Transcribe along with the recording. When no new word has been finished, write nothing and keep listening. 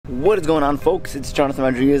What is going on, folks? It's Jonathan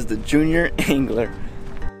Rodriguez, the junior angler.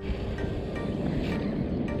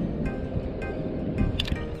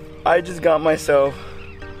 I just got myself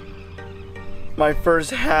my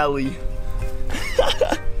first Halley.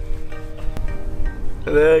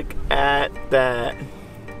 Look at that.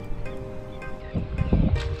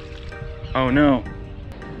 Oh no.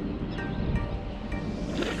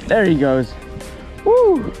 There he goes.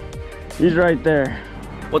 Woo! He's right there.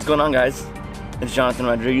 What's going on, guys? It's Jonathan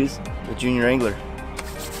Rodriguez, the junior angler,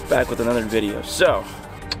 back with another video. So,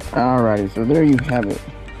 alrighty, so there you have it.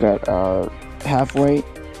 Got a halfway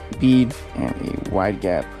bead and a wide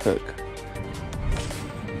gap hook.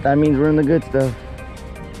 That means we're in the good stuff.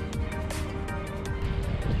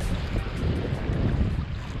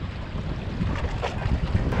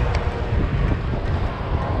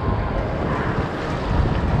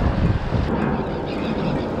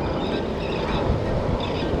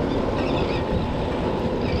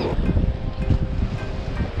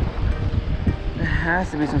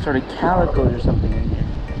 Has to be some sort of calicos or something in here.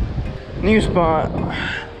 New spot.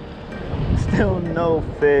 Still no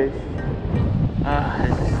fish.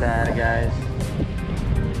 This is sad, guys.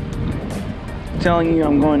 I'm telling you,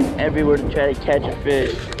 I'm going everywhere to try to catch a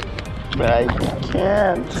fish, but I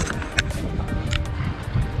can't.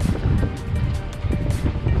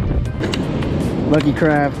 Lucky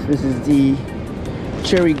Craft. This is the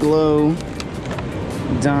Cherry Glow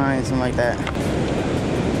dye, something like that.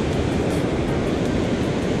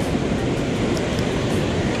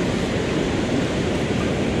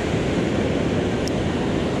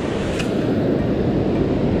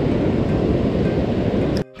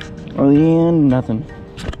 Oh, and nothing.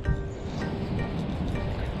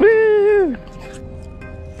 Woo!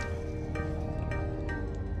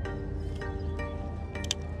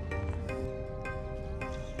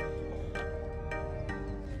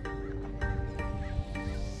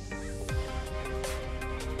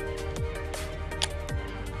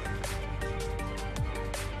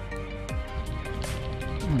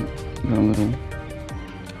 Got a little.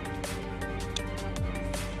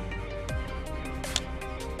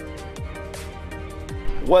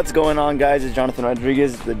 What's going on, guys? It's Jonathan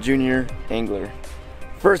Rodriguez, the junior angler.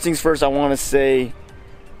 First things first, I want to say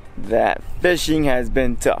that fishing has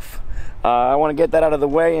been tough. I want to get that out of the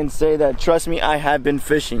way and say that, trust me, I have been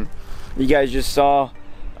fishing. You guys just saw,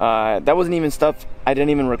 that wasn't even stuff I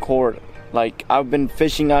didn't even record. Like, I've been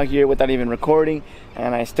fishing out here without even recording,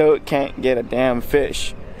 and I still can't get a damn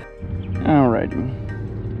fish. Alrighty.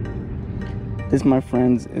 This, my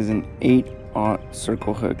friends, is an 8/0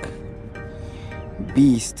 circle hook.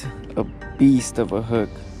 Beast, a beast of a hook.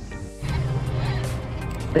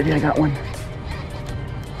 Baby, I got one.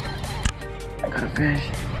 I got a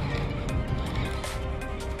fish.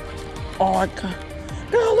 Oh, I got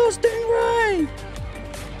a little stingray.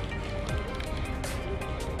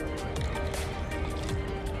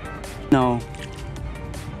 No.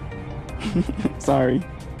 Sorry.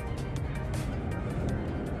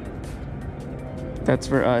 That's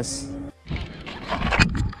for us.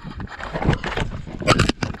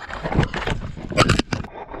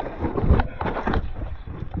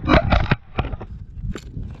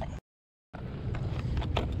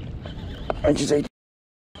 I just ate.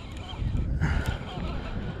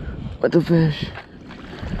 What the fish?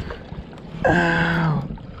 Ow!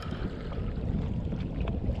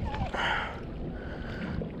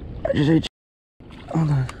 I just ate. Hold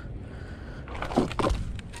on.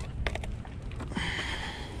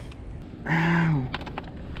 Ow!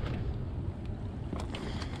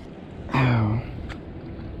 Ow!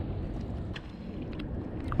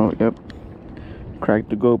 Oh, yep. Cracked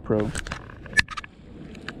the GoPro.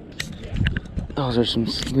 Those are some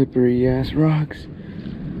slippery ass rocks.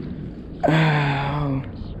 Ow.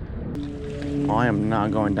 Oh, I am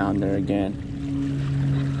not going down there again.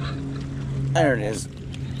 There it is.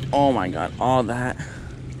 Oh my god, all that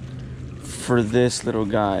for this little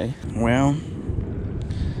guy. Well,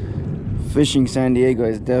 fishing San Diego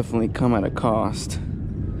has definitely come at a cost.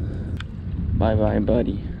 Bye bye,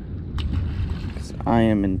 buddy. 'Cause I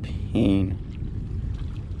am in pain.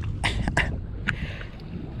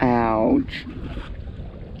 Ouch.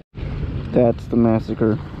 That's the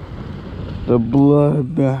massacre. The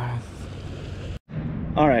bloodbath.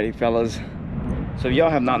 Alrighty, fellas. So if y'all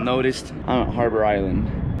have not noticed, I'm at Harbor Island.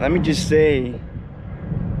 Let me just say,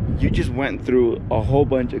 you just went through a whole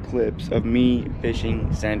bunch of clips of me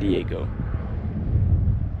fishing San Diego.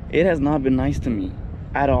 It has not been nice to me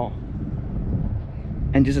at all.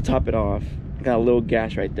 And just to top it off, I got a little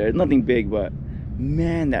gash right there. It's nothing big, but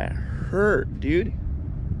man, that hurt, dude.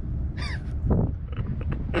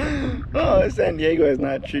 Oh, San Diego has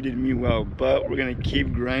not treated me well, but we're gonna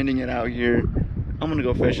keep grinding it out here. I'm gonna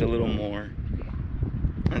go fish a little more.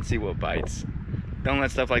 Let's see what bites. Don't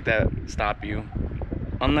let stuff like that stop you.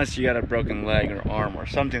 Unless you got a broken leg or arm or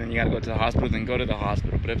something, then you gotta go to the hospital, then go to the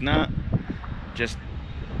hospital. But if not, just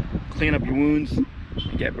clean up your wounds and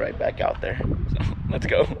get right back out there. So, let's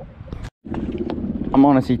go. I'm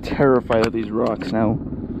honestly terrified of these rocks now.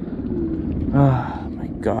 Oh my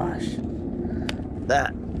gosh.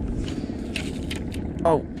 That.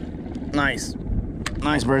 Oh, nice.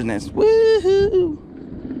 Nice bird's nest. Woohoo!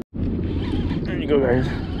 There you go, guys.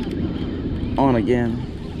 On again.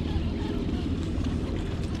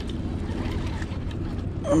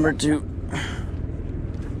 Number 2.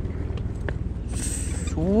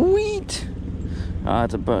 Sweet.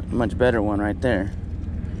 That's a much better one right there.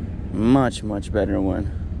 Much better one.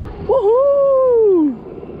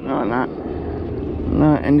 Woohoo! No, not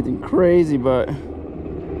anything crazy, but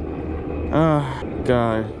oh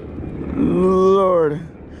God, Lord,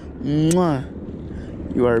 mwah.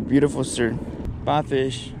 You are beautiful, sir. Bye,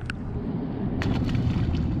 fish.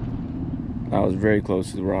 That was very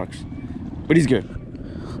close to the rocks, but he's good.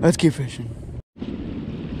 Let's keep fishing.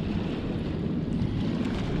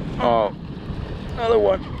 Oh, another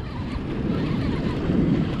one.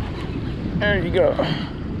 There you go.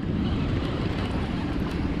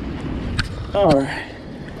 All right.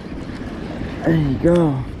 There you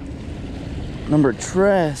go. Number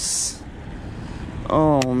Tress.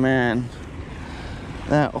 Oh man.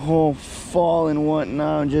 That whole fall and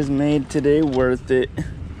whatnot just made today worth it.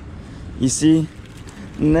 You see?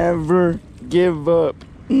 Never give up.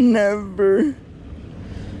 Never.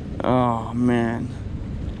 Oh man.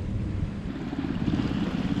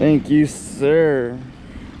 Thank you, sir.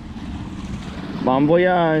 Bon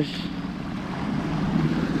voyage.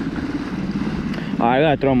 Oh, I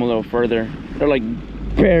gotta throw them a little further. They're like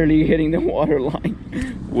barely hitting the water line.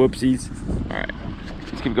 Whoopsies. Alright,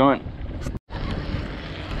 let's keep going.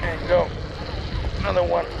 There you go. Another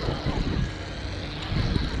one.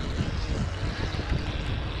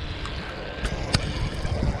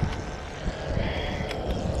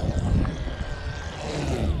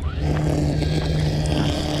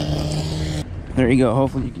 There you go.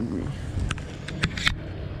 Hopefully you can read.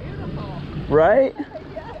 Right?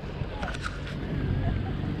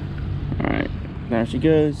 Alright, there she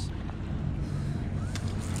goes.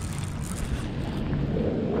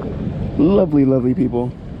 Lovely, lovely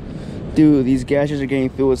people. Dude, these gashes are getting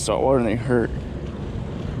filled with salt water and they hurt.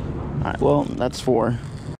 Alright, well, that's 4.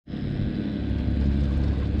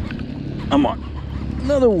 I'm on.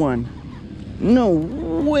 Another one. No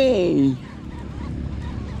way.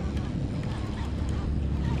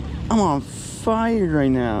 I'm on fire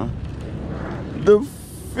right now. The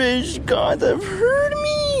fish gods have heard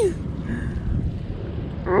me.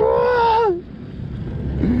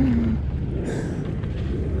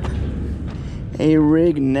 A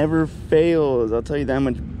rig never fails. I'll tell you that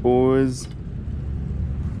much, boys.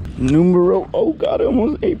 Numero. Oh God, I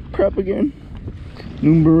almost ate prep again.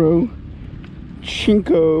 Numero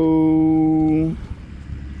Cinco.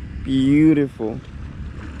 Beautiful,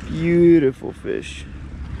 beautiful fish.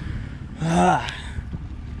 Ah.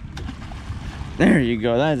 There you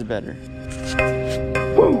go, that's better.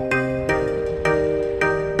 Woo.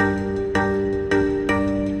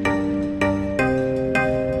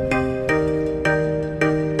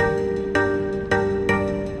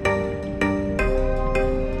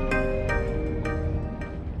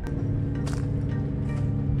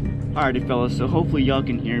 Alrighty fellas, so hopefully y'all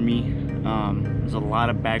can hear me. There's a lot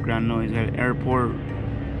of background noise at the airport.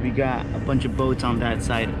 We got a bunch of boats on that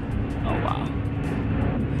side. Oh wow.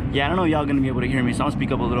 Yeah, I don't know if y'all gonna be able to hear me, so I'll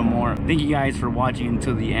speak up a little more. Thank you guys for watching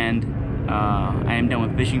until the end. I am done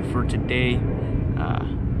with fishing for today.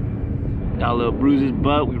 Got a little bruises,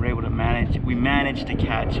 but we were able to manage. We managed to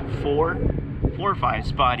catch 4 or 5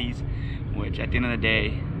 spotties, which at the end of the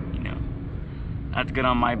day, you know, that's good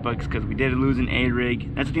on my books because we did lose an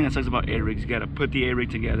A-rig. That's the thing that sucks about A-rigs. You gotta put the A-rig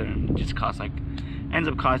together and it just costs like, ends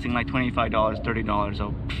up costing like $25, $30.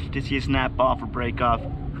 So to see a snap off or break off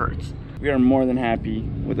hurts. We are more than happy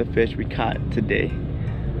with the fish we caught today.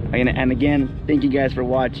 And again, thank you guys for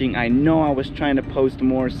watching. I know I was trying to post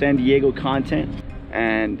more San Diego content,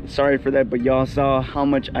 and sorry for that, but y'all saw how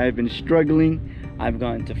much I've been struggling. I've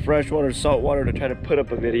gone to freshwater, saltwater to try to put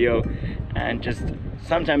up a video, and just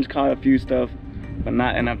sometimes caught a few stuff, but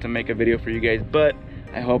not enough to make a video for you guys. But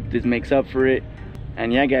I hope this makes up for it.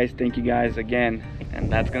 And yeah guys, thank you guys again.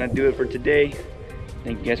 And that's gonna do it for today.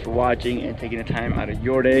 Thank you guys for watching and taking the time out of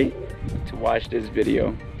your day to watch this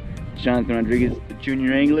video. Jonathan Rodriguez, the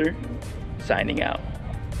Junior Angler, signing out.